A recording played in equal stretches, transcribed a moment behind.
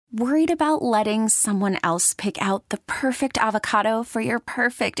Worried about letting someone else pick out the perfect avocado for your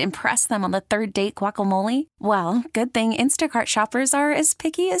perfect impress them on the third date guacamole? Well, good thing Instacart shoppers are as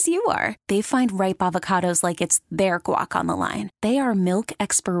picky as you are. They find ripe avocados like it's their guac on the line. They are milk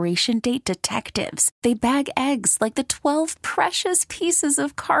expiration date detectives. They bag eggs like the 12 precious pieces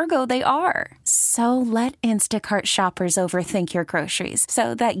of cargo they are. So let Instacart shoppers overthink your groceries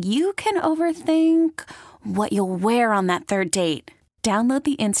so that you can overthink what you'll wear on that third date. Download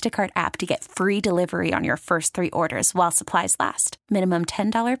the Instacart app to get free delivery on your first 3 orders while supplies last. Minimum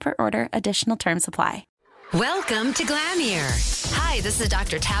 $10 per order. Additional terms apply. Welcome to Glamier. Hi, this is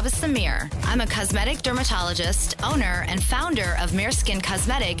Dr. Tabitha Mir. I'm a cosmetic dermatologist, owner, and founder of Mir Skin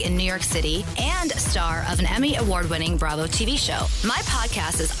Cosmetic in New York City and star of an Emmy award-winning Bravo TV show. My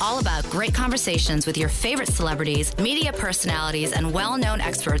podcast is all about great conversations with your favorite celebrities, media personalities, and well-known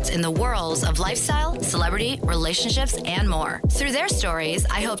experts in the worlds of lifestyle, celebrity, relationships, and more. Through their stories,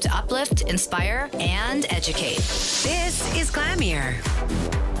 I hope to uplift, inspire, and educate. This is Glamier.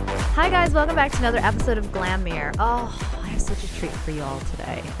 Hi guys, welcome back to another episode of Glamier. Oh, I have such a treat for you all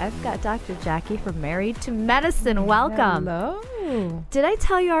today. I've got Dr. Jackie from Married to Medicine. Welcome. Hello. Did I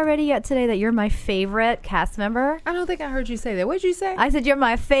tell you already yet today that you're my favorite cast member? I don't think I heard you say that. What did you say? I said you're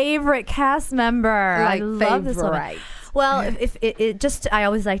my favorite cast member. Like I love this woman. favorite. Well, I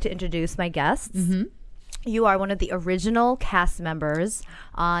always like to introduce my guests. Mm-hmm. You are one of the original cast members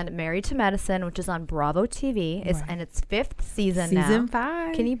on Married to Medicine, which is on Bravo TV. It's in its 5th season now. Season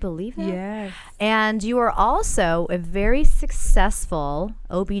 5. Can you believe that? Yes. And you are also a very successful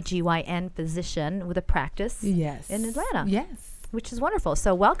OBGYN physician with a practice Yes. in Atlanta. Yes. Which is wonderful.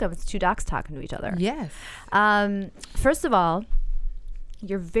 So welcome. It's 2 docs talking to each other. Yes. First of all,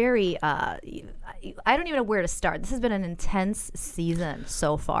 you're very, I don't even know where to start. This has been an intense season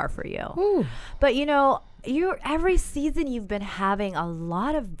so far for you. Ooh. But every season you've been having a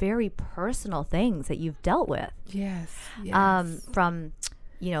lot of very personal things that you've dealt with. Yes. Yes. From,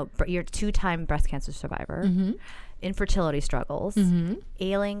 you're a 2-time breast cancer survivor, infertility struggles,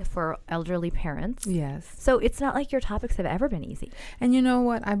 ailing for elderly parents. Yes. So it's not like your topics have ever been easy. And you know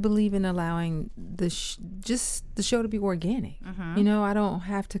what? I believe in allowing just the show to be organic. I don't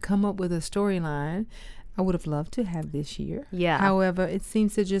have to come up with a storyline. I would have loved to have this year. Yeah. However, it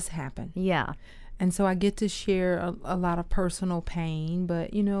seems to just happen. Yeah. And so I get to share a lot of personal pain, but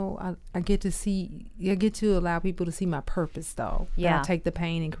I get to allow people to see my purpose, though. Yeah. That I take the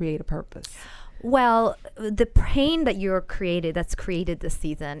pain and create a purpose. Well, the pain that that's created this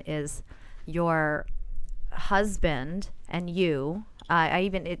season is your husband and you.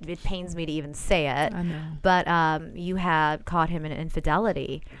 It pains me to even say it. I know. But you had caught him in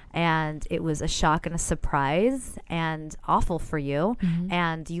infidelity, and it was a shock and a surprise and awful for you,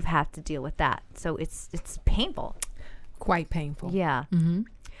 and you've had to deal with that. So it's painful. Quite painful. Yeah. Mm-hmm.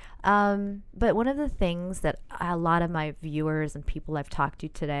 But one of the things that a lot of my viewers and people I've talked to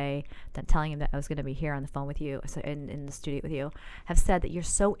today, that telling them that I was going to be here on the phone with you, so in the studio with you, have said that you're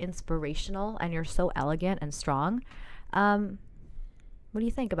so inspirational and you're so elegant and strong. What do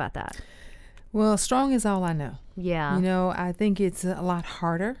you think about that? Well, strong is all I know. Yeah. I think it's a lot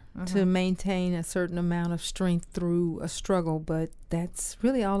harder to maintain a certain amount of strength through a struggle, but that's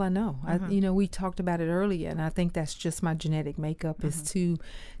really all I know. We talked about it earlier, and I think that's just my genetic makeup is to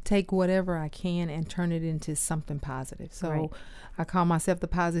take whatever I can and turn it into something positive. So I call myself the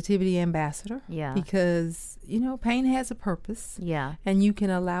positivity ambassador. Yeah. Because, pain has a purpose. Yeah. And you can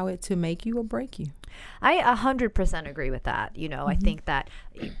allow it to make you or break you. I 100% agree with that. I think that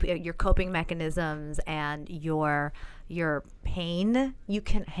your coping mechanisms and your pain, you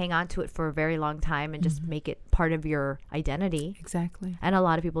can hang on to it for a very long time and just make it part of your identity. Exactly. And a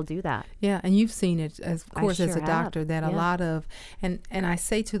lot of people do that. Yeah, and you've seen it, of course, as a doctor, that a Yeah. lot of, and I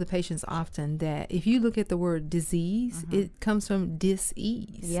say to the patients often that if you look at the word disease, it comes from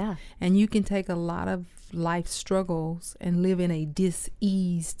dis-ease. Yeah. And you can take a lot of life struggles and live in a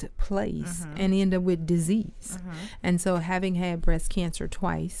diseased place and end up with disease. And so having had breast cancer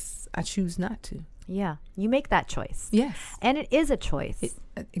twice, I choose not to. Yeah. You make that choice. Yes. And it is a choice.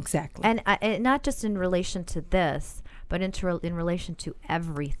 Exactly. And not just in relation to this, but in relation to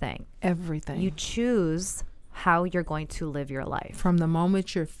everything. Everything. You choose how you're going to live your life. From the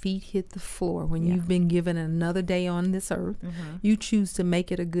moment your feet hit the floor, when you've been given another day on this earth, you choose to make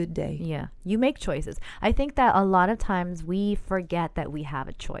it a good day. Yeah. You make choices. I think that a lot of times we forget that we have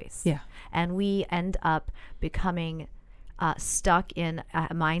a choice. Yeah. And we end up becoming stuck in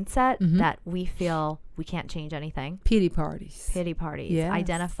a mindset that we feel we can't change anything. Pity parties. Yes.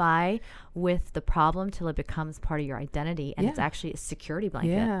 Identify with the problem till it becomes part of your identity, and it's actually a security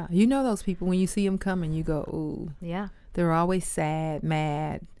blanket. Yeah. You know those people, when you see them coming, you go, ooh. Yeah. They're always sad,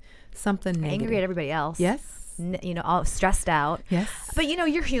 mad, something negative. Angry at everybody else. Yes. All stressed out. Yes. But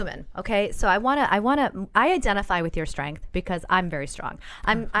you're human, okay? So I identify with your strength because I'm very strong.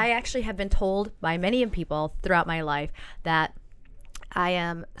 I actually have been told by many people throughout my life that I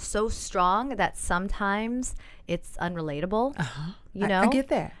am so strong that sometimes it's unrelatable. I get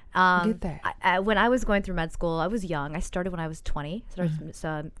that. I get that. When I was going through med school, I was young. I started when I was 20.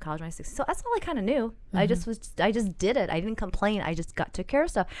 Started college when I was 16. So that's all I kind of knew. I just did it. I didn't complain. I just took care of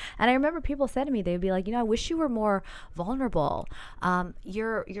stuff. And I remember people said to me, they'd be like, I wish you were more vulnerable.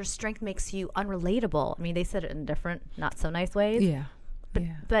 Your strength makes you unrelatable. I mean, they said it in different, not so nice ways. Yeah.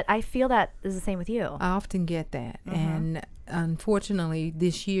 But I feel that is the same with you. I often get that. And unfortunately,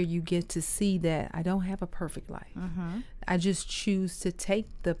 this year you get to see that I don't have a perfect life. I just choose to take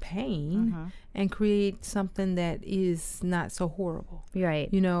the pain and create something that is not so horrible. Right.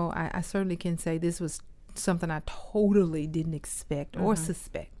 I certainly can say this was something I totally didn't expect or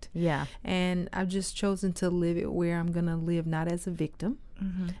suspect. Yeah. And I've just chosen to live it where I'm going to live not as a victim,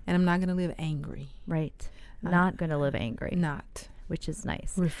 and I'm not going to live angry. Right. Not going to live angry. Not. Which is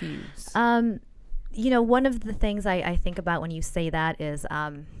nice. Refuse. One of the things I think about when you say that is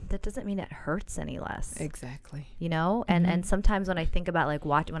that doesn't mean it hurts any less. Exactly. And sometimes when I think about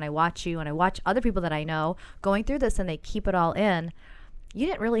when I watch you and I watch other people that I know going through this and they keep it all in, you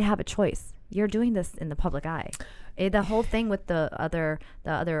didn't really have a choice. You're doing this in the public eye. The whole thing with the other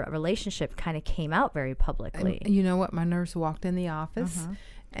relationship kind of came out very publicly. And you know what? My nurse walked in the office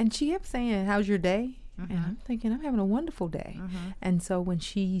and she kept saying, "How's your day?" And I'm thinking, I'm having a wonderful day. And so when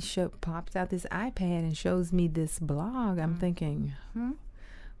she pops out this iPad and shows me this blog, I'm thinking,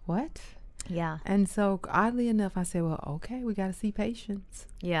 what? Yeah. And so oddly enough, I said, well, okay, we got to see patients.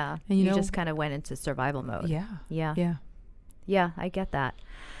 Yeah. And you just kind of went into survival mode. Yeah. Yeah. Yeah. Yeah, I get that.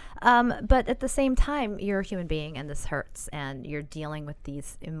 But at the same time, you're a human being and this hurts and you're dealing with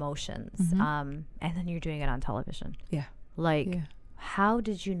these emotions. And then you're doing it on television. Yeah. How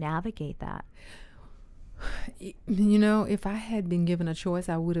did you navigate that? If I had been given a choice,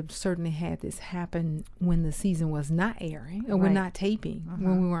 I would have certainly had this happen when the season was not airing or we're not taping,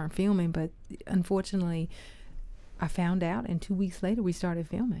 when we weren't filming. But unfortunately, I found out, and 2 weeks later, we started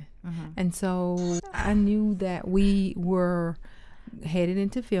filming. And so I knew that we were headed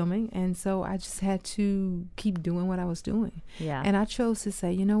into filming, and so I just had to keep doing what I was doing. Yeah. And I chose to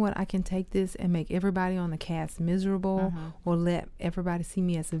say, you know what, I can take this and make everybody on the cast miserable or let everybody see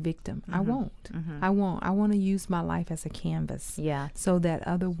me as a victim. I won't. I want to use my life as a canvas. Yeah. So that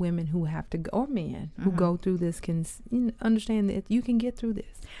other women who have to go, or men who go through this can understand that you can get through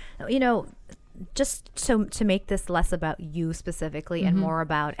this. Just to make this less about you specifically and more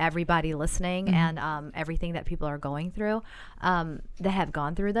about everybody listening and everything that people are going through that have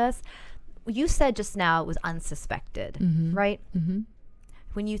gone through this. You said just now it was unsuspected, right?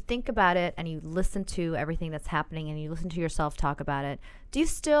 When you think about it and you listen to everything that's happening and you listen to yourself talk about it, do you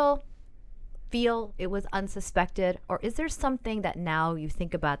still feel it was unsuspected, or is there something that now you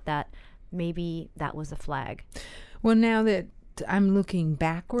think about that maybe that was a flag? Well, now that I'm looking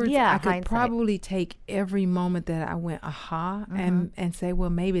backwards, I could hindsight. probably take every moment that I went aha and say, well,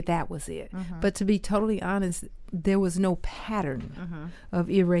 maybe that was it. But to be totally honest, there was no pattern of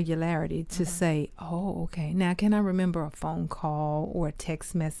irregularity to say, oh, okay. Now, can I remember a phone call or a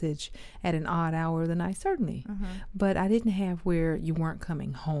text message at an odd hour of the night? Certainly. But I didn't have where you weren't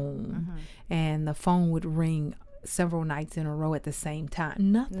coming home and the phone would ring several nights in a row at the same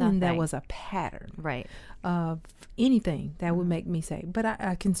time. Nothing that was a pattern of anything that would make me say. But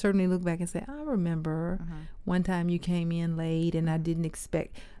I can certainly look back and say, I remember one time you came in late and I didn't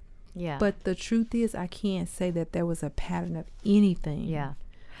expect. Yeah. But the truth is, I can't say that there was a pattern of anything. Yeah.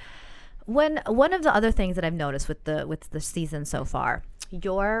 One of the other things that I've noticed with the season so far,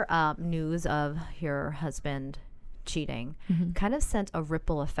 your news of your husband cheating kind of sent a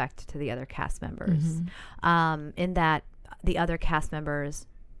ripple effect to the other cast members, in that the other cast members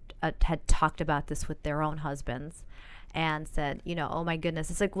had talked about this with their own husbands and said, oh my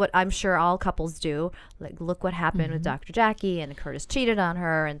goodness, it's like what I'm sure all couples do. Like, look what happened with Dr. Jackie, and Curtis cheated on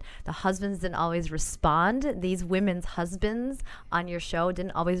her, and the husbands didn't always respond. These women's husbands on your show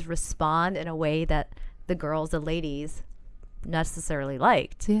didn't always respond in a way that the ladies necessarily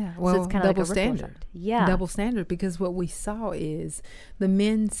liked. Yeah, well, so it's kind of double like a standard. Yeah, double standard, because what we saw is the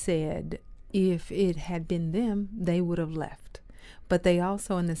men said if it had been them, they would have left. But they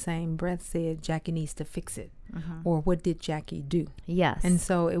also in the same breath said Jackie needs to fix it. Or what did Jackie do? Yes. And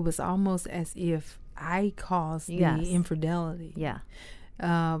so it was almost as if I caused the infidelity. Yeah.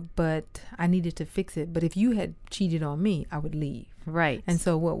 But I needed to fix it. But if you had cheated on me, I would leave. Right. And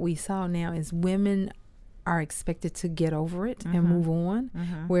so what we saw now is women are expected to get over it and move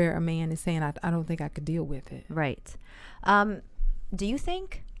on, where a man is saying, I don't think I could deal with it. Right. Do you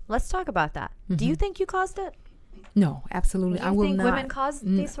think, let's talk about that. Do you think you caused it? No, absolutely. Do you think women cause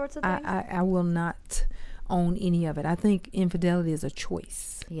these sorts of things? I will not own any of it. I think infidelity is a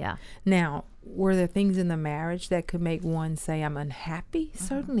choice. Yeah. Now, were there things in the marriage that could make one say, I'm unhappy?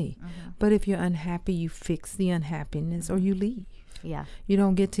 Certainly. But if you're unhappy, you fix the unhappiness or you leave. Yeah. You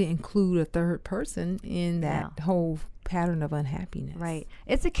don't get to include a third person in that whole pattern of unhappiness. Right.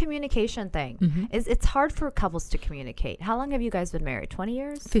 It's a communication thing. It's hard for couples to communicate. How long have you guys been married? 20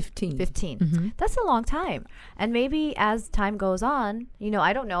 years? 15. 15. That's a long time. And maybe as time goes on,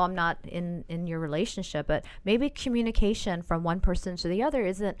 I don't know, I'm not in your relationship, but maybe communication from one person to the other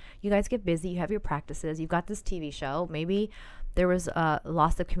isn't, you guys get busy, you have your practices, you've got this TV show, maybe there was a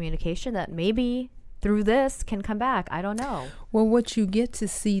loss of communication that maybe through this can come back. I don't know. Well, what you get to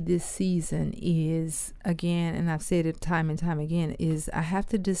see this season is, again, and I've said it time and time again, is I have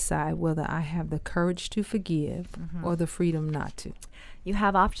to decide whether I have the courage to forgive or the freedom not to. You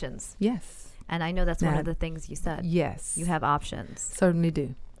have options. Yes. And I know that's one of the things you said. Yes. You have options. Certainly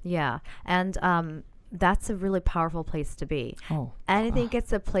do. Yeah. And that's a really powerful place to be. Oh. And I think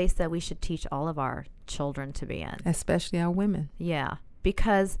it's a place that we should teach all of our children to be in. Especially our women. Yeah.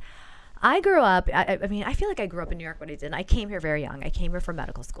 Because I grew up, I mean, I feel like I grew up in New York, but I didn't. I came here very young. I came here for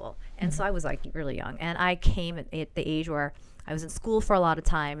medical school. And so I was like really young. And I came at the age where I was in school for a lot of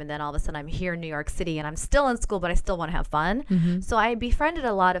time. And then all of a sudden I'm here in New York City and I'm still in school, but I still want to have fun. So I befriended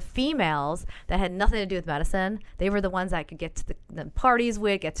a lot of females that had nothing to do with medicine. They were the ones I could get to the parties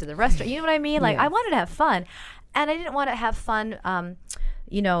with, get to the restaurant. You know what I mean? Like I wanted to have fun. And I didn't want to have fun,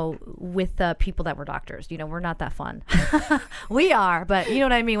 with people that were doctors. We're not that fun. We are, but you know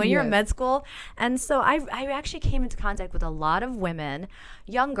what I mean? When you're in med school. And so I actually came into contact with a lot of women,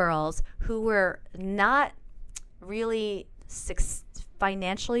 young girls, who were not really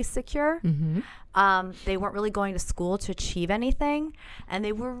financially secure. They weren't really going to school to achieve anything. And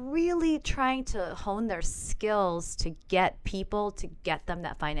they were really trying to hone their skills to get people to get them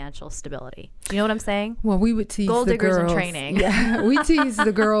that financial stability. You know what I'm saying? Well, we would tease Gold the diggers girls. in training. Yeah, we tease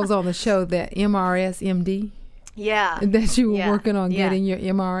the girls on the show that MRS MD. Yeah. That you were working on getting your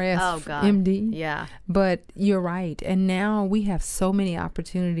MRS MD. Yeah. But you're right. And now we have so many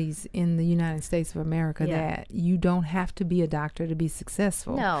opportunities in the United States of America that you don't have to be a doctor to be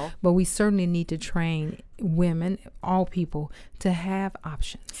successful. No. But we certainly need to train women, all people, to have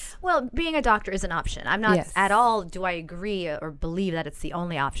options. Well, being a doctor is an option. I'm not at all, do I agree or believe that it's the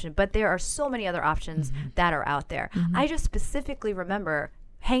only option, but there are so many other options that are out there. I just specifically remember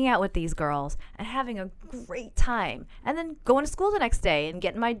hanging out with these girls and having a great time and then going to school the next day and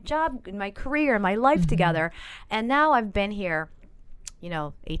getting my job and my career and my life together. And now I've been here,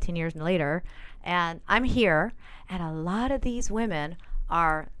 18 years later, and I'm here, and a lot of these women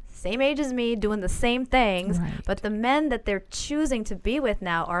are same age as me, doing the same things, but the men that they're choosing to be with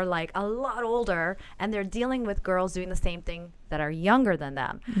now are like a lot older, and they're dealing with girls doing the same thing that are younger than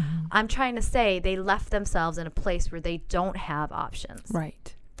them. I'm trying to say they left themselves in a place where they don't have options.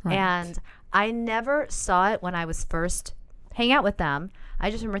 Right. And I never saw it when I was first hanging out with them.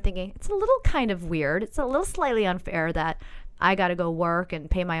 I just remember thinking, it's a little kind of weird. It's a little slightly unfair that I got to go work and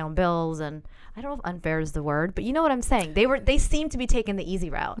pay my own bills, and I don't know if unfair is the word, but you know what I'm saying. They seemed to be taking the easy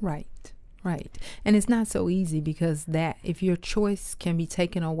route. Right. And it's not so easy because if your choice can be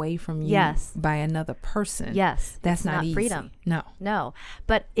taken away from you by another person, that's not easy. Freedom. No.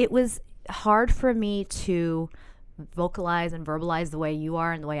 But it was hard for me to vocalize and verbalize the way you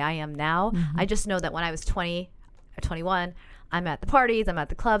are and the way I am now. I just know that when I was 20 or 21, I'm at the parties, I'm at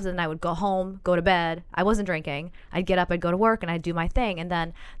the clubs, and I would go home, go to bed. I wasn't drinking. I'd get up, I'd go to work, and I'd do my thing. And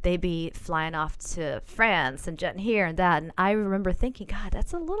then they'd be flying off to France and jetting here and that. And I remember thinking, God,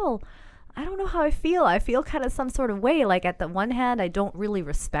 that's a little, I don't know how I feel. I feel kind of some sort of way. Like at the one hand, I don't really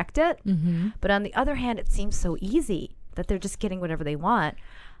respect it. But on the other hand, it seems so easy that they're just getting whatever they want.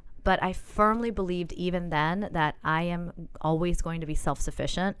 But I firmly believed even then that I am always going to be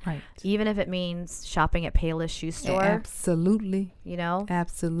self-sufficient. Right. Even if it means shopping at Payless Shoe Store. Absolutely.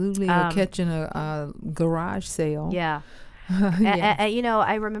 Absolutely. Or catching a garage sale. Yeah.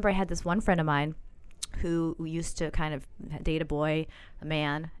 I remember I had this one friend of mine who used to kind of date a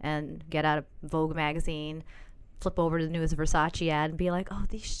man, and get out a Vogue magazine, flip over to the newest Versace ad and be like, oh,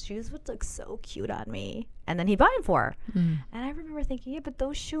 these shoes would look so cute on me. And then he'd buy them for her. And I remember thinking, but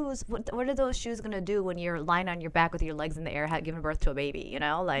those shoes, what are those shoes going to do when you're lying on your back with your legs in the air, giving birth to a baby,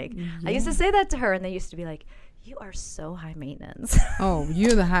 I used to say that to her, and they used to be like, You are so high maintenance. Oh,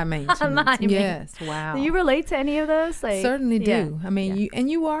 you're the high maintenance. I'm the high Yes, wow. Do you relate to any of those? Like, Certainly do. yeah. I mean, Yeah.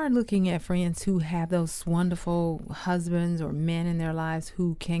 you are looking at friends who have those wonderful husbands or men in their lives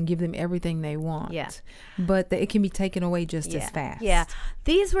who can give them everything they want. Yeah. But it can be taken away just as fast. Yeah,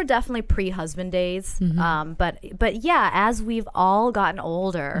 these were definitely pre-husband days. But yeah, as we've all gotten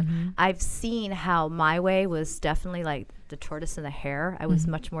older, I've seen how my way was definitely like the tortoise and the hare. I was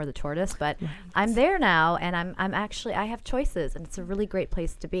much more the tortoise, but I'm there now, and I'm actually, I have choices, and it's a really great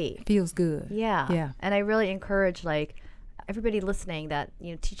place to be. Feels good. Yeah. Yeah. And I really encourage like everybody listening that,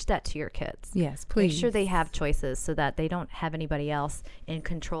 teach that to your kids. Yes, please. Make sure they have choices so that they don't have anybody else in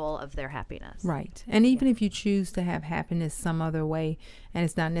control of their happiness. Right. And even if you choose to have happiness some other way, and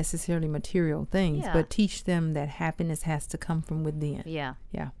it's not necessarily material things, Yeah. but teach them that happiness has to come from within. Yeah.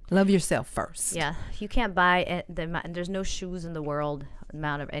 Yeah. Love yourself first. Yeah. You can't buy it. There's no shoes in the world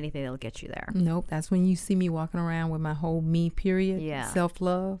amount of anything that'll get you there. Nope. That's when you see me walking around with my whole me period. Yeah.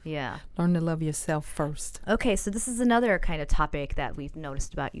 Self-love. Yeah. Learn to love yourself first. Okay, so this is another kind of topic that we've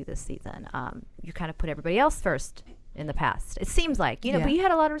noticed about you this season. You kind of put everybody else first in the past. It seems like, Yeah. but you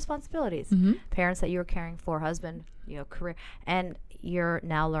had a lot of responsibilities. Parents that you were caring for, husband, career, and you're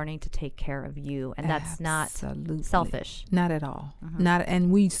now learning to take care of you, and that's Absolutely. not selfish. Not at all. Not,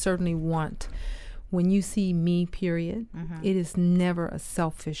 and we certainly want, when you see me period, it is never a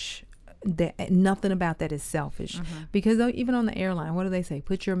selfish, nothing about that is selfish. Because even on the airline, what do they say?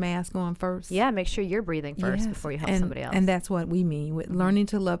 Put your mask on first. Yeah, make sure you're breathing first before you help somebody else. And that's what we mean with learning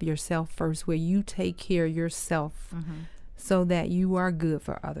to love yourself first, where you take care of yourself so that you are good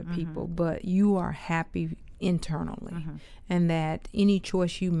for other people, but you are happy internally, and that any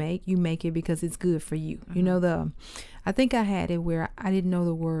choice you make it because it's good for you. I think I had it where I didn't know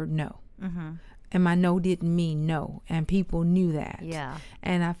the word no. And my no didn't mean no, and people knew that. Yeah.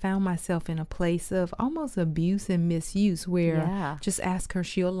 And I found myself in a place of almost abuse and misuse where just ask her,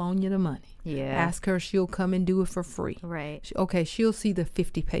 she'll loan you the money. Yeah. Ask her, she'll come and do it for free. Right. She'll see the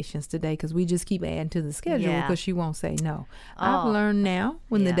 50 patients today because we just keep adding to the schedule because she won't say no. I've learned now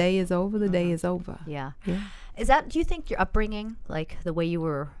when the day is over, the day is over. Yeah. Yeah. Do you think your upbringing, like the way you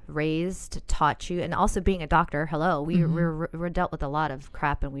were raised, taught you, and also being a doctor, we're dealt with a lot of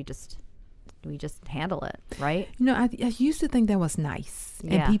crap, and we just handle it, right? I used to think that was nice,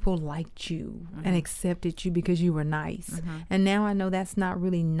 and people liked you and accepted you because you were nice. And now I know that's not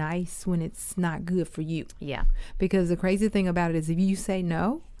really nice when it's not good for you. Yeah. Because the crazy thing about it is if you say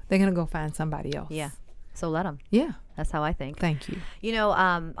no, they're going to go find somebody else. Yeah. So let them. Yeah. That's how I think. Thank you.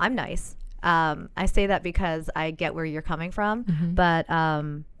 I'm nice. I say that because I get where you're coming from, but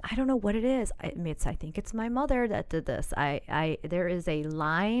I don't know what it is. I think it's my mother that did this. There is a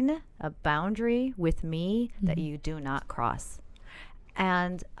line, a boundary with me that you do not cross,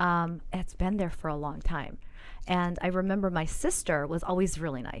 and it's been there for a long time. And I remember my sister was always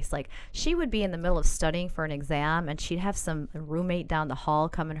really nice. Like, she would be in the middle of studying for an exam, and she'd have some roommate down the hall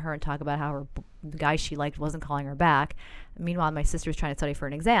come to her and talk about how the guy she liked wasn't calling her back. Meanwhile, my sister was trying to study for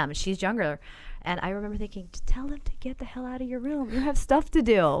an exam, and she's younger. And I remember thinking, tell them to get the hell out of your room. You have stuff to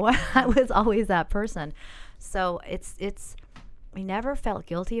do. I was always that person. So I never felt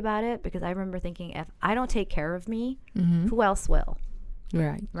guilty about it, because I remember thinking, if I don't take care of me, who else will?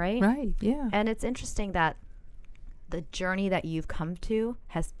 Right. Right? Right. Yeah. And it's interesting that the journey that you've come to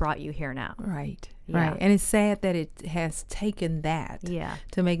has brought you here now. Right. Yeah. Right. And it's sad that it has taken that Yeah.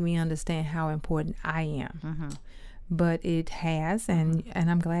 to make me understand how important I am. But it has, and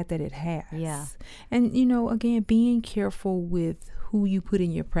I'm glad that it has. Yeah. And, again, being careful with who you put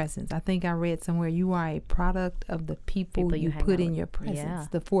in your presence. I think I read somewhere you are a product of the people you hang put out in with. your presence, Yeah.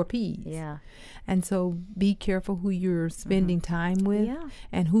 the 4 P's. Yeah. And so be careful who you're spending time with Yeah.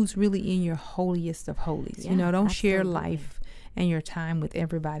 and who's really in your holiest of holies. Yeah, Don't share absolutely. life and your time with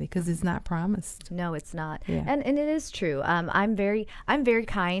everybody, because it's not promised. No, it's not. Yeah. And it is true. I'm very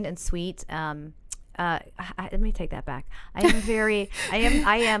kind and sweet. Let me take that back.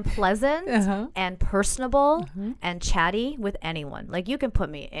 I am pleasant and personable and chatty with anyone. Like, you can put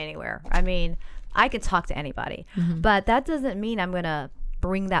me anywhere. I mean, I can talk to anybody, but that doesn't mean I'm going to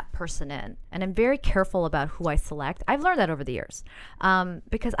bring that person in. And I'm very careful about who I select. I've learned that over the years,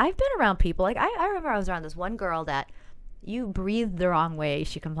 because I've been around people. Like, I remember I was around this one girl that you breathed the wrong way.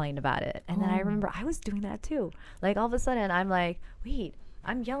 She complained about it. And then I remember I was doing that too. Like, all of a sudden I'm like, wait,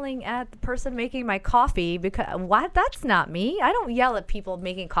 I'm yelling at the person making my coffee because what? That's not me. I don't yell at people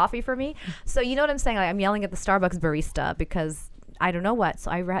making coffee for me. So you know what I'm saying? Like, I'm yelling at the Starbucks barista because I don't know what.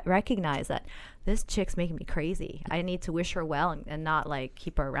 So I recognize that this chick's making me crazy. I need to wish her well and not like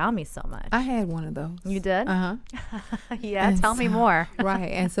keep her around me so much. I had one of those. You did? Yeah, And tell me more. Right.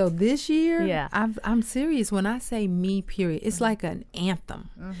 And so this year, Yeah. I'm serious. When I say me, period, it's like an anthem.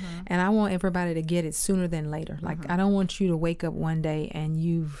 And I want everybody to get it sooner than later. Like, I don't want you to wake up one day and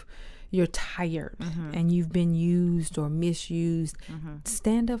you're tired and you've been used or misused.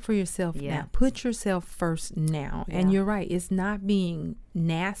 Stand up for yourself now. Put yourself first now. And you're right. It's not being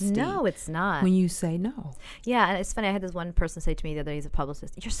nasty. No, it's not. When you say no. Yeah, and it's funny. I had this one person say to me the other day, he's a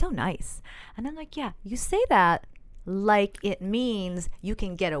publicist, "You're so nice." And I'm like, yeah, you say that like it means you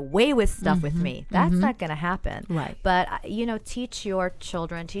can get away with stuff with me. That's not going to happen. Right. But, teach your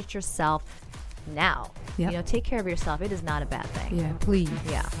children, teach yourself now. Yep. Take care of yourself. It is not a bad thing. Yeah, please.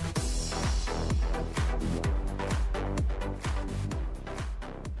 Yeah.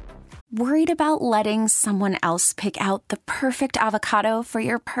 Worried about letting someone else pick out the perfect avocado for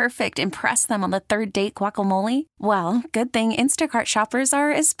your perfect impress them on the third date guacamole? Well, good thing Instacart shoppers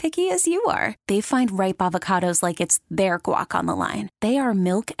are as picky as you are. They find ripe avocados like it's their guac on the line. They are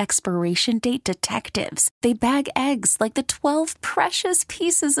milk expiration date detectives. They bag eggs like the 12 precious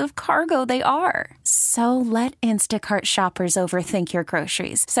pieces of cargo they are. So let Instacart shoppers overthink your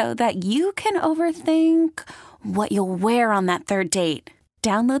groceries so that you can overthink what you'll wear on that third date.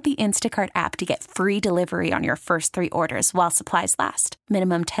 Download the Instacart app to get free delivery on your first 3 orders while supplies last.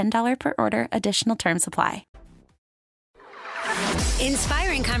 Minimum $10 per order. Additional terms apply.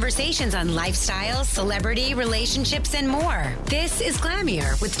 Inspiring conversations on lifestyle, celebrity, relationships, and more. This is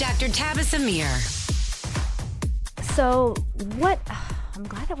Glamier with Dr. Tabitha Mir. So I'm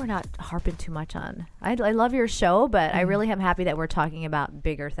glad that we're not harping too much on. I love your show, but I really am happy that we're talking about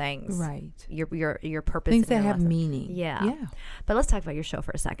bigger things. Right. Your purpose. Things and that your have lesson. meaning. Yeah. But let's talk about your show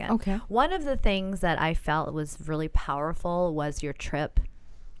for a second. Okay. One of the things that I felt was really powerful was your trip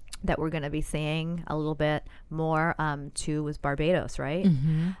that we're going to be seeing a little bit more to was Barbados, right?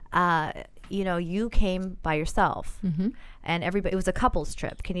 You came by yourself and everybody, it was a couples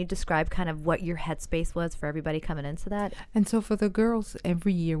trip. Can you describe kind of what your headspace was for everybody coming into that? And so for the girls,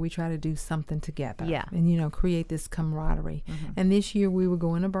 every year we try to do something together. Yeah. And, create this camaraderie. And this year we were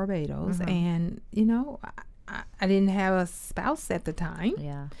going to Barbados and, I didn't have a spouse at the time.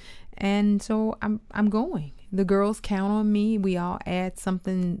 Yeah. And so I'm going. The girls count on me. We all add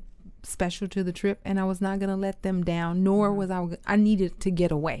something special to the trip, and I was not going to let them down, nor was I needed to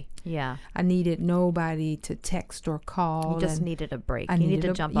get away. Yeah. I needed nobody to text or call. You just needed a break. I You needed to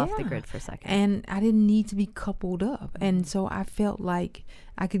needed jump off the grid for a second. And I didn't need to be coupled up. And so I felt like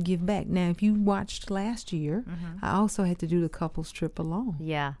I could give back. Now, if you watched last year, I also had to do the couples trip alone.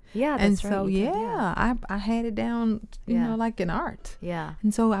 Yeah. Yeah, that's And right. so, You did, I had it down, you know, like an art. Yeah.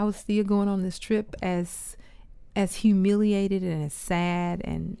 And so I was still going on this trip as humiliated and as sad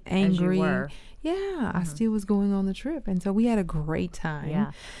and angry. As you were. Yeah, I still was going on the trip. And so we had a great time.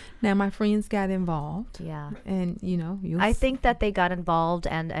 Yeah. Now, my friends got involved. Yeah. And, I think that they got involved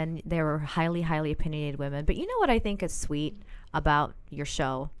and they were highly, highly opinionated women. But you know what I think is sweet about your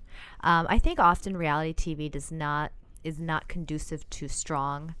show? I think often reality TV is not conducive to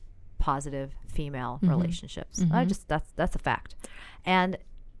strong, positive female relationships. That's a fact. And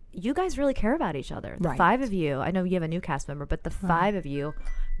you guys really care about each other. The 5 of you, I know you have a new cast member, but the 5 of you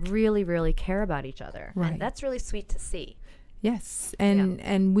really, really care about each other. Right. And that's really sweet to see. Yes,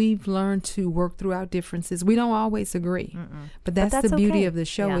 and we've learned to work through our differences. We don't always agree, but that's the beauty okay. of the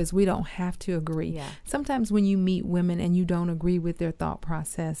show is we don't have to agree. Yeah. Sometimes when you meet women and you don't agree with their thought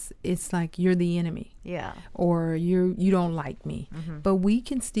process, it's like you're the enemy. Yeah. Or you don't like me. But we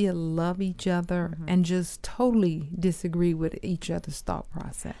can still love each other and just totally disagree with each other's thought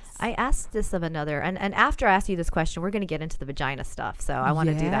process. I asked this of another, and after I ask you this question, we're going to get into the vagina stuff. So I want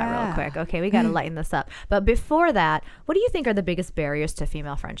to do that real quick. Okay, we got to lighten this up. But before that, what do you think are the biggest barriers to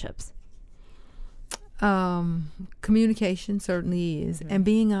female friendships? Communication certainly is, and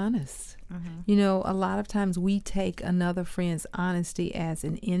being honest. A lot of times we take another friend's honesty as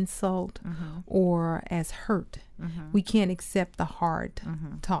an insult or as hurt. We can't accept the hard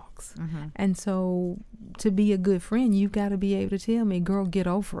talks. And so to be a good friend, you've got to be able to tell me, girl, get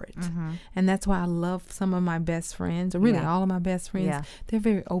over it. And that's why I love some of my best friends, or really all of my best friends. Yeah. They're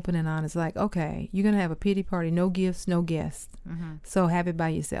very open and honest. Like, okay, you're going to have a pity party, no gifts, no guests. So have it by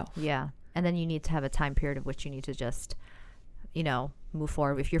yourself. Yeah. And then you need to have a time period of which you need to just, move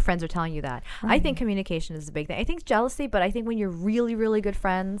forward if your friends are telling you that. I think communication is a big thing. I think jealousy, but I think when you're really, really good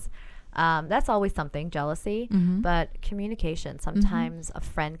friends, that's always something, jealousy. But communication, sometimes a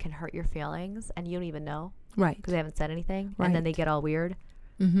friend can hurt your feelings and you don't even know. Right. Because they haven't said anything. Right. And then they get all weird.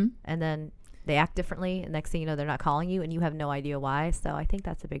 And then they act differently. And next thing you know, they're not calling you and you have no idea why. So I think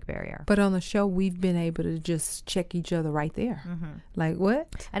that's a big barrier. But on the show, we've been able to just check each other right there. Like,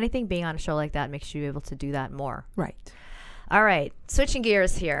 what? And I think being on a show like that makes you able to do that more. Right. All right. Switching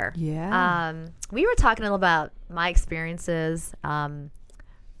gears here. Yeah. We were talking a little about my experiences.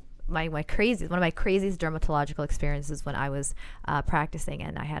 One of my craziest dermatological experiences when I was practicing,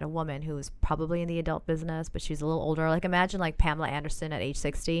 and I had a woman who was probably in the adult business, but she's a little older. Like, imagine like Pamela Anderson at age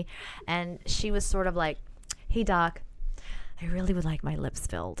 60, and she was sort of like, "Hey doc, I really would like my lips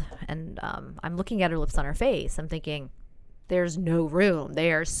filled." And I'm looking at her lips on her face. I'm thinking, there's no room.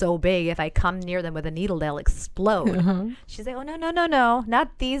 They are so big. If I come near them with a needle, they'll explode. She's like, "Oh, no,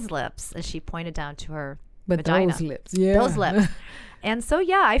 not these lips." And she pointed down to her vagina. Those lips. Yeah. Those lips. And so,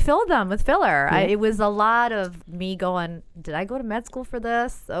 yeah, I filled them with filler. Yeah. It was a lot of me going, did I go to med school for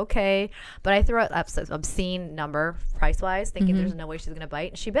this? Okay. But I threw out an obscene number price-wise, thinking there's no way she's going to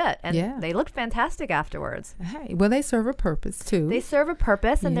bite. And she bit. And they looked fantastic afterwards. Hey, well, they serve a purpose, too. They serve a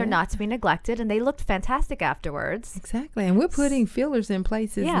purpose, and they're not to be neglected. And they looked fantastic afterwards. Exactly. And we're putting fillers in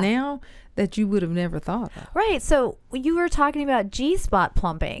places now that you would have never thought of. Right. So you were talking about G-spot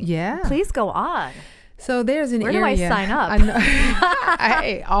plumping. Yeah. Please go on. So there's an area. Where do I sign up? I know.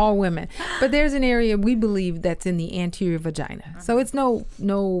 Hey, all women. But there's an area we believe that's in the anterior vagina. So it's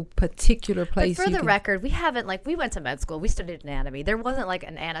no particular place. But for the record, we haven't, like, we went to med school. We studied anatomy. There wasn't like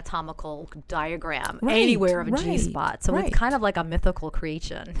an anatomical diagram anywhere of a G-spot. So it's kind of like a mythical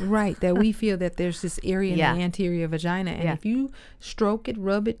creation. Right. That we feel that there's this area in the anterior vagina. And if you stroke it,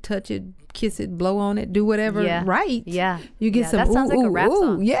 rub it, touch it, kiss it, blow on it, do whatever you get some that sounds like a rap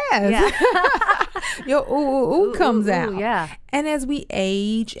song. Your ooh comes out. Yeah. And as we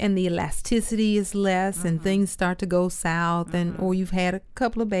age and the elasticity is less and things start to go south or you've had a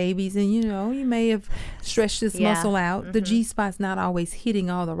couple of babies and you may have stretched this muscle out, the G-spot's not always hitting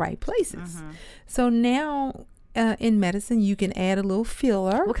all the right places. So now in medicine you can add a little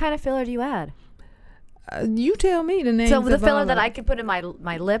filler. What kind of filler do you add? You tell me the name. So the filler that I could put in my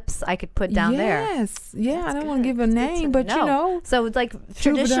lips, I could put down there. Yes. Yeah, I don't want to give a name, but you know. So it's like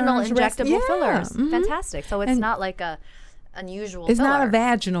traditional injectable fillers. Mm-hmm. Fantastic. So it's not like a unusual it's filler. Not a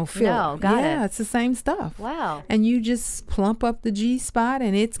vaginal filler. No, got it. Yeah, it's the same stuff. Wow. And you just plump up the G-spot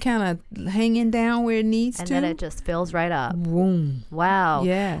and it's kind of hanging down where it needs to. And then it just fills right up. Boom. Wow.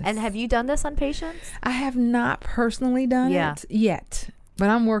 Yes. And have you done this on patients? I have not personally done it yet. But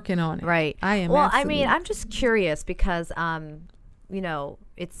I'm working on it. Right. I am. Well, absolutely. I mean, I'm just curious because,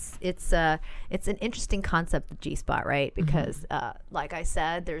 it's an interesting concept, the G-spot, right? Because, like I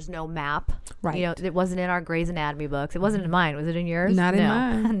said, there's no map. Right. You know, it wasn't in our Grey's Anatomy books. It wasn't in mine. Was it in yours? Not in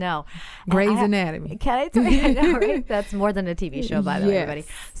mine. No. Grey's Anatomy. Can I tell you? I know, right? That's more than a TV show, by the way, everybody.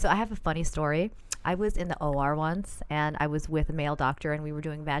 So I have a funny story. I was in the OR once, and I was with a male doctor, and we were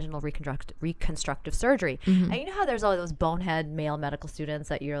doing vaginal reconstructive surgery. And you know how there's all those bonehead male medical students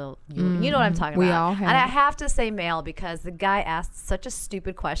that you know what I'm talking about. We all have. And I have to say male because the guy asked such a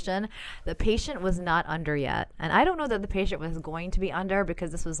stupid question. The patient was not under yet, and I don't know that the patient was going to be under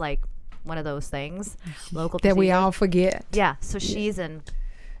because this was like one of those things, local that we procedure. all forget. Yeah. So she's in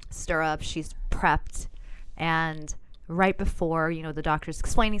stirrups, she's prepped, and right before, the doctor's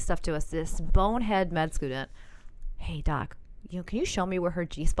explaining stuff to us, this bonehead med student, "Hey doc, can you show me where her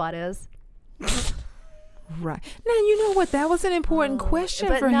G-spot is?" Right. Now, you know what? That was an important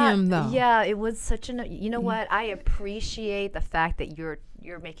question for him, though. Yeah, it was such an, what? I appreciate the fact that you're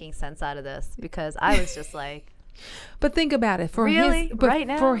making sense out of this because I was just like. But think about it. For right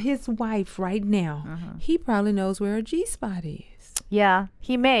now? For his wife right now, he probably knows where her G-spot is. Yeah,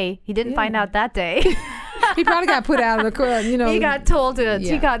 he may. He didn't find out that day. He probably got put out of the court, He got told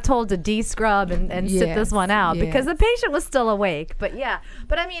to de-scrub and sit this one out because the patient was still awake. But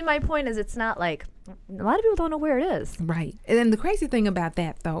I mean, my point is, it's not like a lot of people don't know where it is. Right. And then the crazy thing about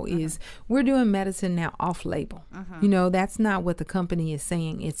that, though, is we're doing medicine now off-label. That's not what the company is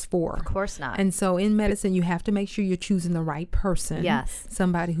saying it's for. Of course not. And so in medicine, you have to make sure you're choosing the right person. Yes.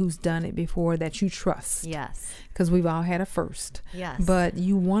 Somebody who's done it before that you trust. Yes. Because we've all had a first. Yes. But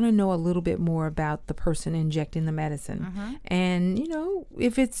you want to know a little bit more about the person injecting the medicine. And,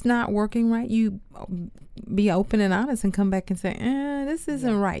 if it's not working right, you be open and honest and come back and say, this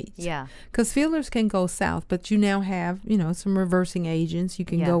isn't right. Yeah. Because fillers can go south, but you now have, some reversing agents. You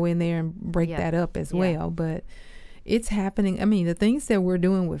can go in there and break that up as well. But it's happening. I mean, the things that we're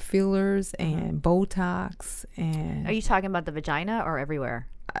doing with fillers and Botox and... Are you talking about the vagina or everywhere?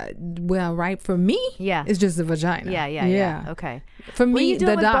 Well, right, for me, Yeah. it's just a vagina. Yeah. Okay. For What are me, you doing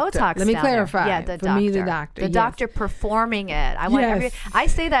the with doctor. Botox Let me down there? clarify. Yeah, the for doctor. me, the doctor. The yes. doctor performing it. I want Yes. I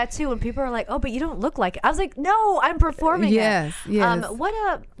say that too when people are like, "Oh, but you don't look like it." I was like, "No, I'm performing Yes, it." yes.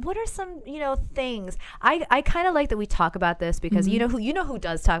 What are some things? I kind of like that we talk about this because Mm-hmm. you know who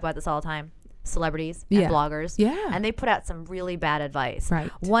does talk about this all the time. Celebrities Yeah. and bloggers. Yeah. And they put out some really bad advice. Right.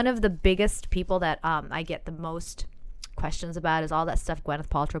 One of the biggest people that I get the most questions about is all that stuff Gwyneth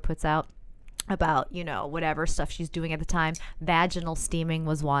Paltrow puts out about, whatever stuff she's doing at the time. Vaginal steaming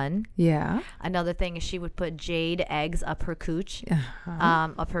was one. Yeah. Another thing is she would put jade eggs up her cooch,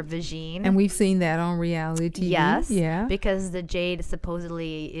 up her vagine. And we've seen that on reality TV. Yes. Yeah. Because the jade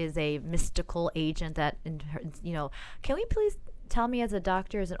supposedly is a mystical agent that, can we please tell me as a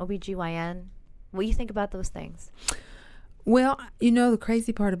doctor, as an OBGYN, what you think about those things? Well, the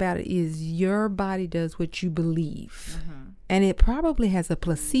crazy part about it is your body does what you believe. And it probably has a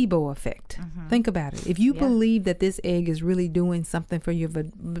placebo effect. Think about it. If you believe that this egg is really doing something for your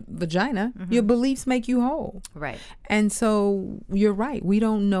vagina, your beliefs make you whole. Right. And so you're right. We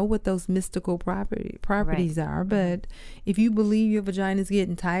don't know what those mystical properties are. But if you believe your vagina is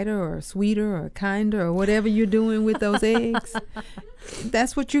getting tighter or sweeter or kinder or whatever you're doing with those eggs,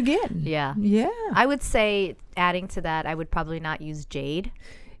 that's what you're getting. Yeah. Yeah. I would say, adding to that, I would probably not use jade.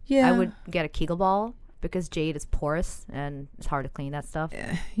 Yeah. I would get a Kegel ball because jade is porous and it's hard to clean that stuff.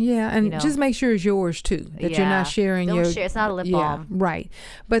 Yeah, and just make sure it's yours too. That you're not sharing Don't your. share. It's not a lip balm. Right.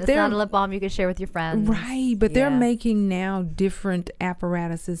 But It's not a lip balm you can share with your friends. Right, but they're Yeah. making now different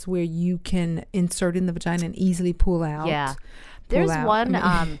apparatuses where you can insert in the vagina and easily pull out. Yeah. Pull There's out. one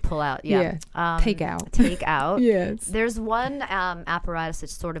I mean, pull out. Yeah. Take out. Take out. Yes. There's one apparatus that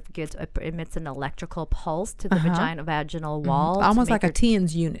sort of emits an electrical pulse to the vaginal wall. to Almost make like a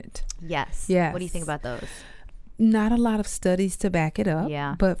TENS unit. Yes. Yes. What do you think about those? Not a lot of studies to back it up.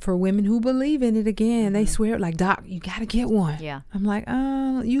 Yeah. But for women who believe in it, again, they swear like, Doc, you got to get one. Yeah. I'm like,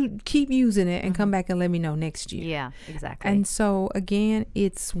 you keep using it and come back and let me know next year. Yeah, exactly. And so, again,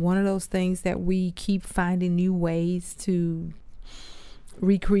 it's one of those things that we keep finding new ways to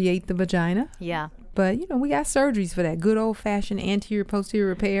recreate the vagina. yeah. But, we got surgeries for that. Good old-fashioned anterior, posterior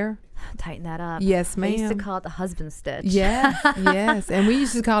repair. Tighten that up. Yes, They used to ma'am. call it the husband stitch. Yes, yes. And we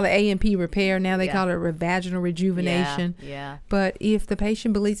used to call it A&P repair. Now they Yeah. call it vaginal rejuvenation. Yeah. But if the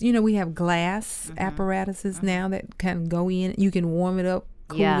patient believes, we have glass apparatuses now that can go in. You can warm it up,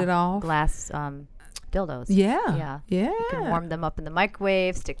 cool it off. Glass dildos. Yeah. You can warm them up in the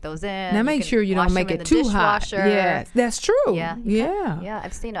microwave, stick those in. Now make can sure you wash don't make them in it the too hot. dishwasher. Yes, that's true. Yeah. Yeah,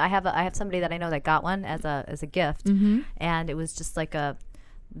 I've seen it. I have somebody that I know that got one as a gift, and it was just like a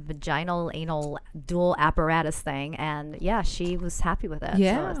vaginal anal dual apparatus thing, and she was happy with it.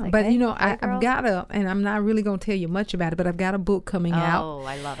 Yeah, so I was like, but hey, I've got and I'm not really going to tell you much about it, but I've got a book coming out. Oh,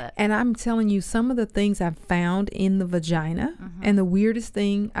 I love it. And I'm telling you some of the things I've found in the vagina, and the weirdest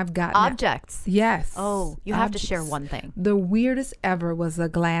thing I've gotten. Objects. Yes. Oh, you have to share Objects. one thing. The weirdest ever was a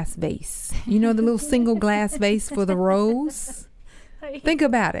glass vase. The little single glass vase for the rose? Think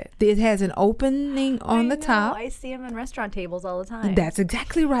about it. It has an opening on the top. I see them in restaurant tables all the time. That's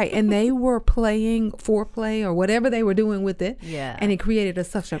exactly right. And they were playing foreplay or whatever they were doing with it. Yeah. And it created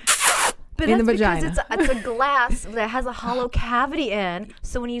such a But in the that's vagina. because it's a glass that has a hollow cavity in.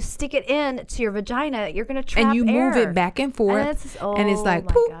 So when you stick it in to your vagina, you're going to trap and you move air. it back and forth. And it's, and it's like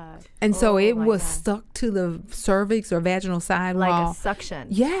my poop. God. And so Oh it my was God. stuck to the cervix or vaginal sidewall. Like a suction.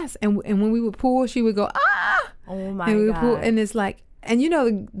 Yes. And when we would pull, she would go, ah. Oh my and we would God. pull, and it's like, and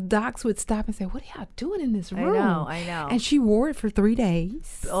the docs would stop and say, what are y'all doing in this room? I know. And she wore it for 3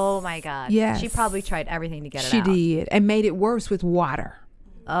 days. Oh my God. Yes. She probably tried everything to get it She out. did. And made it worse with water.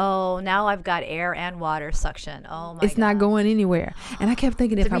 Oh, now I've got air and water suction. Oh my It's God. not going anywhere. And I kept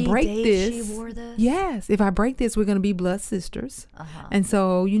thinking, if I 3 break days this, she wore this? yes, if I break this, we're going to be blood sisters. And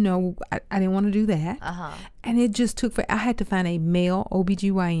so, I didn't want to do that. And it just took I had to find a male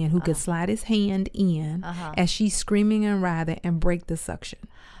OBGYN who could slide his hand in as she's screaming and writhing and break the suction.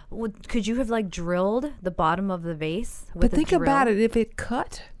 Could you have drilled the bottom of the vase with But a think drill? about it, if it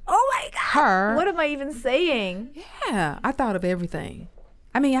cut Oh my God. her. What am I even saying? Yeah, I thought of everything.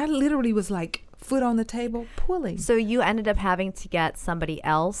 I mean, I literally was like foot on the table pulling. So you ended up having to get somebody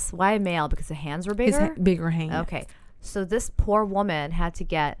else. Why a male? Because the hands were bigger? Bigger hand. Okay. So this poor woman had to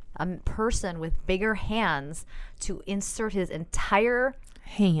get a person with bigger hands to insert his entire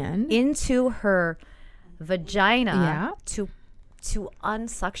Hand. into her vagina Yeah. to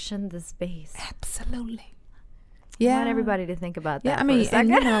unsuction this vase. Absolutely. I Yeah. want everybody to think about that. Yeah, I for a mean,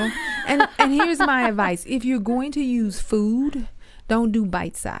 second. and here's my advice. If you're going to use food, don't do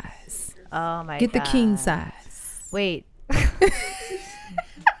bite size. Oh my Get God. the king size. Wait.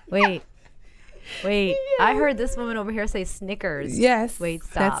 Wait. I heard this woman over here say Snickers. Yes. Wait,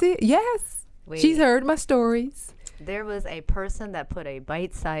 stop. That's it. Yes. Wait. She's heard my stories. There was a person that put a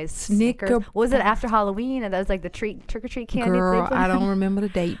bite-sized Snicker- Snickers. Was it after Halloween? And that was like the trick-or-treat candy. Girl, they put I in? don't remember the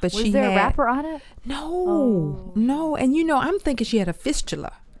date, but Was she there had a wrapper on it? No. And I'm thinking she had a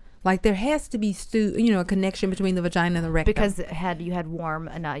fistula. Like there has to be a connection between the vagina and the rectum. Because you had warm,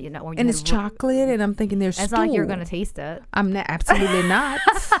 or and it's chocolate, and I'm thinking there's It's not like you're going to taste it. I'm not, absolutely not.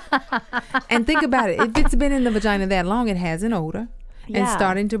 And think about it. If it's been in the vagina that long, it has an odor and Yeah.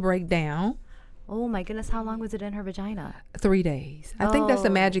 starting to break down. Oh my goodness, how long was it in her vagina? 3 days. I think that's the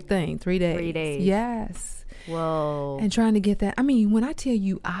magic thing. 3 days. 3 days. Yes. Whoa. And trying to get that. I mean, when I tell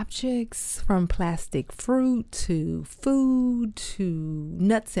you objects from plastic fruit to food to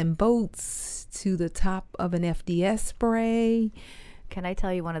nuts and bolts to the top of an FDS spray. Can I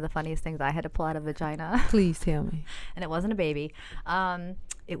tell you one of the funniest things I had to pull out of vagina? Please tell me. And it wasn't a baby.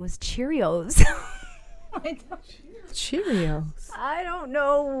 It was Cheerios. Cheerios. I don't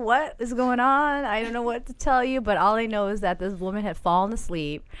know what is going on. I don't know what to tell you, but all I know is that this woman had fallen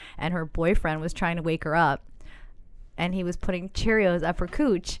asleep and her boyfriend was trying to wake her up. And he was putting Cheerios up her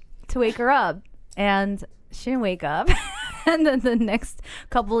cooch to wake her up. And she didn't wake up. And then the next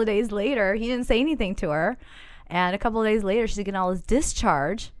couple of days later, he didn't say anything to her. And a couple of days later, she's getting all this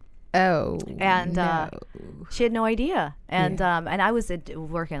discharge. Oh, And no. she had no idea. And and I was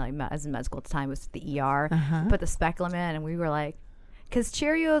working as in med school at the time. It was the ER. Put the speculum in, and we were like, because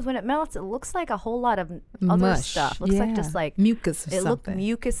Cheerios, when it melts, it looks like a whole lot of other Mush. stuff. Looks like just like mucus or it looked something.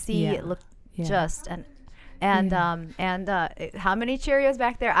 mucusy. Yeah. It looked Yeah. just how many Cheerios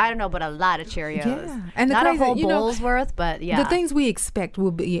back there? I don't know, but a lot of Cheerios. Yeah. And the not crazy- a whole you know, bowl's worth, but yeah. The things we expect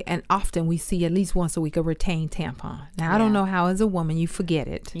will be, and often we see at least once a week, a retained tampon. Now, I don't Yeah. know how as a woman you forget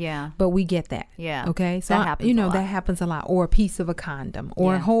it. Yeah. But we get that. Yeah. Okay. So, That happens a lot. that happens a lot. Or a piece of a condom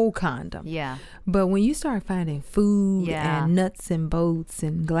or a Yeah. whole condom. Yeah. But when you start finding food Yeah. and nuts and bolts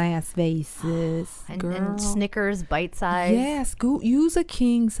and glass vases, girl. And Snickers bite size. Yes. Use a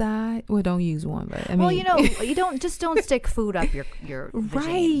king size. Well, don't use one, but I mean. Well, you don't stick food up your vagina.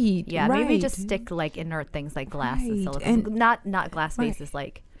 Right, Yeah, maybe just right. stick like inert things like glass and Right, silicone. and- Not glass right. vases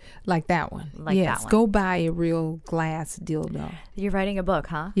like. like that one. Like yes. that one. Go buy a real glass dildo. You're writing a book,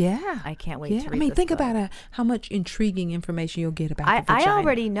 huh? Yeah. I can't wait Yeah. to I read mean, this think book. about how much intriguing information you'll get about the I vagina.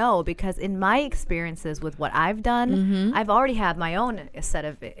 already know because in my experiences with what I've done, Mm-hmm. I've already had my own set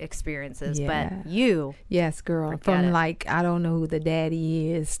of experiences. Yeah. But you, Yes, girl. Forget From it. like, I don't know who the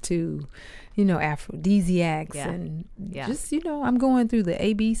daddy is to, aphrodisiacs Yeah. and Yeah. just, I'm going through the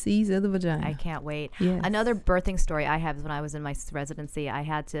ABCs of the vagina. I can't wait. Yes. Another birthing story I have is when I was in my residency, I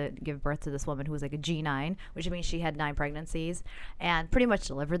had to give birth to this woman who was like a G9, which means she had 9 pregnancies and pretty much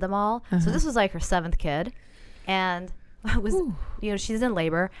delivered them all. So this was like her 7th kid. And it was, she's in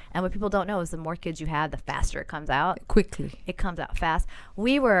labor. And what people don't know is the more kids you have, the faster it comes out. Quickly. It comes out fast.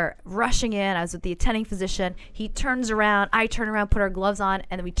 We were rushing in. I was with the attending physician. He turns around. I turn around, put our gloves on,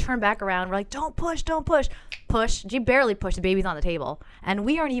 and then we turn back around. We're like, don't push, don't push. Push. She barely pushed. The baby's on the table. And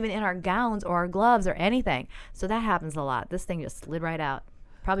we aren't even in our gowns or our gloves or anything. So that happens a lot. This thing just slid right out.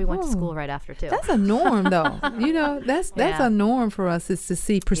 Probably went to school right after, too. That's a norm, though. That's Yeah. a norm for us is to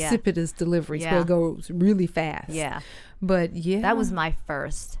see precipitous deliveries where Yeah. it goes really fast. Yeah. But yeah. That was my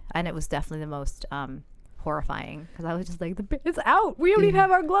first. And it was definitely the most horrifying because I was just like, it's out. We don't even have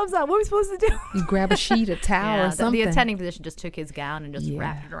our gloves on. What are we supposed to do? You grab a sheet, a towel, or The something. attending physician just took his gown and just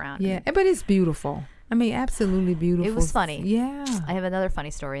wrapped it around. Yeah, but it's beautiful. I mean, absolutely beautiful. It was funny. Yeah. I have another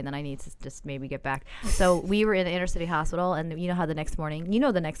funny story, and then I need to just maybe get back. So we were in the inner city hospital, and you know how the next morning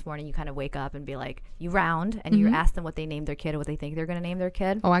you kind of wake up and be like, you round, and you ask them what they named their kid or what they think they're going to name their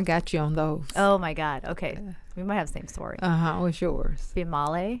kid. Oh, I got you on those. Oh, my God. Okay. We might have the same story. What's yours?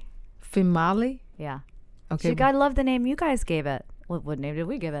 Fimale. Fimale? Yeah. Okay. I love the name you guys gave it. What name did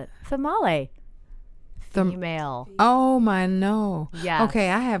we give it? Fimale. Female. Oh, my no. Yes. Okay,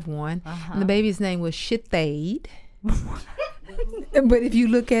 I have one. And the baby's name was Shithade. But if you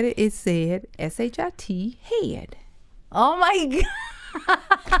look at it, it said S-H-I-T, head. Oh, my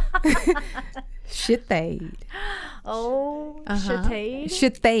God. Shithade. Oh, Shithade.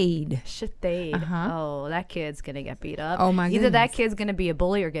 Shithade. Shithade. Oh, that kid's gonna get beat up. Oh, my Either that goodness. kid's gonna be a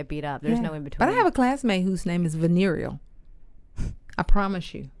bully or get beat up. There's no in between. But I have a classmate whose name is Venereal. I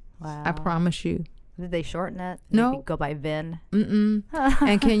promise you. Wow. I promise you. Did they shorten it? No. Maybe go by Vin. Mm-mm.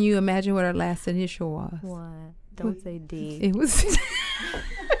 And can you imagine what her last initial was? What? Don't say D. It was...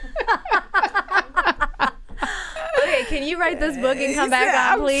 Okay, Can you write this book and come back Yeah,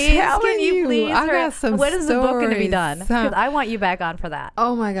 on, I'm please? telling Can you you, please? I got some when is the book going to be stories. done? Because I want you back on for that.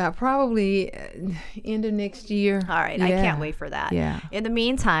 Oh my God, probably end of next year. All right, I can't wait for that. Yeah. In the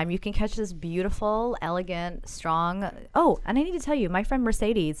meantime, you can catch this beautiful, elegant, strong. Oh, and I need to tell you, my friend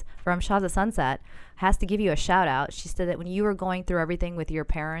Mercedes from Shaw's at Sunset has to give you a shout out. She said that when you were going through everything with your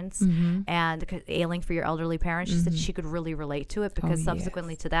parents and ailing for your elderly parents, she said she could really relate to it because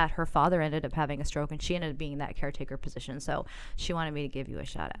subsequently to that, her father ended up having a stroke and she ended up being in that caretaker position. So she wanted me to give you a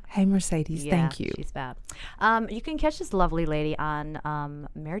shout out. Hey, Mercedes, thank you. She's fab. You can catch this lovely lady on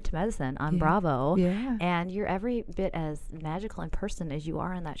Married to Medicine on Bravo. Yeah. And you're every bit as magical in person as you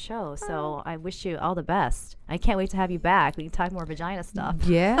are on that show. So I wish you all the best. I can't wait to have you back. We can talk more vagina stuff.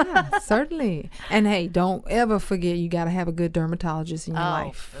 Yeah, certainly. And hey, don't ever forget you got to have a good dermatologist in your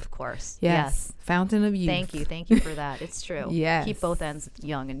life. Of course. Yes. Fountain of youth. Thank you for that. It's true. Yes. Keep both ends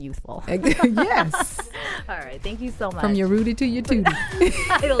young and youthful. Yes. All right. Thank you so much. From your Rudy to your Tootie.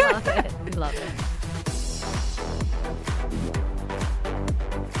 I love it. I love it.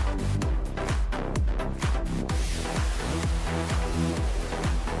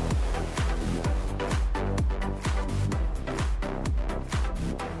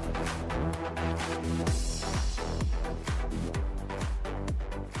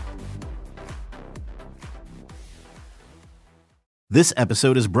 This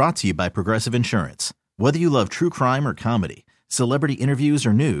episode is brought to you by Progressive Insurance. Whether you love true crime or comedy, celebrity interviews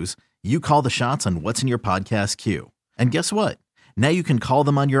or news, you call the shots on what's in your podcast queue. And guess what? Now you can call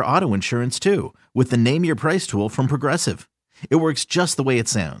them on your auto insurance too with the Name Your Price tool from Progressive. It works just the way it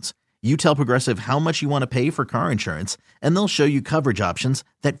sounds. You tell Progressive how much you want to pay for car insurance, and they'll show you coverage options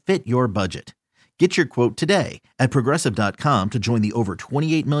that fit your budget. Get your quote today at Progressive.com to join the over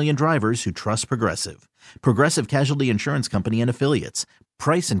 28 million drivers who trust Progressive. Progressive Casualty Insurance Company and Affiliates.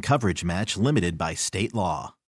 Price and coverage match limited by state law.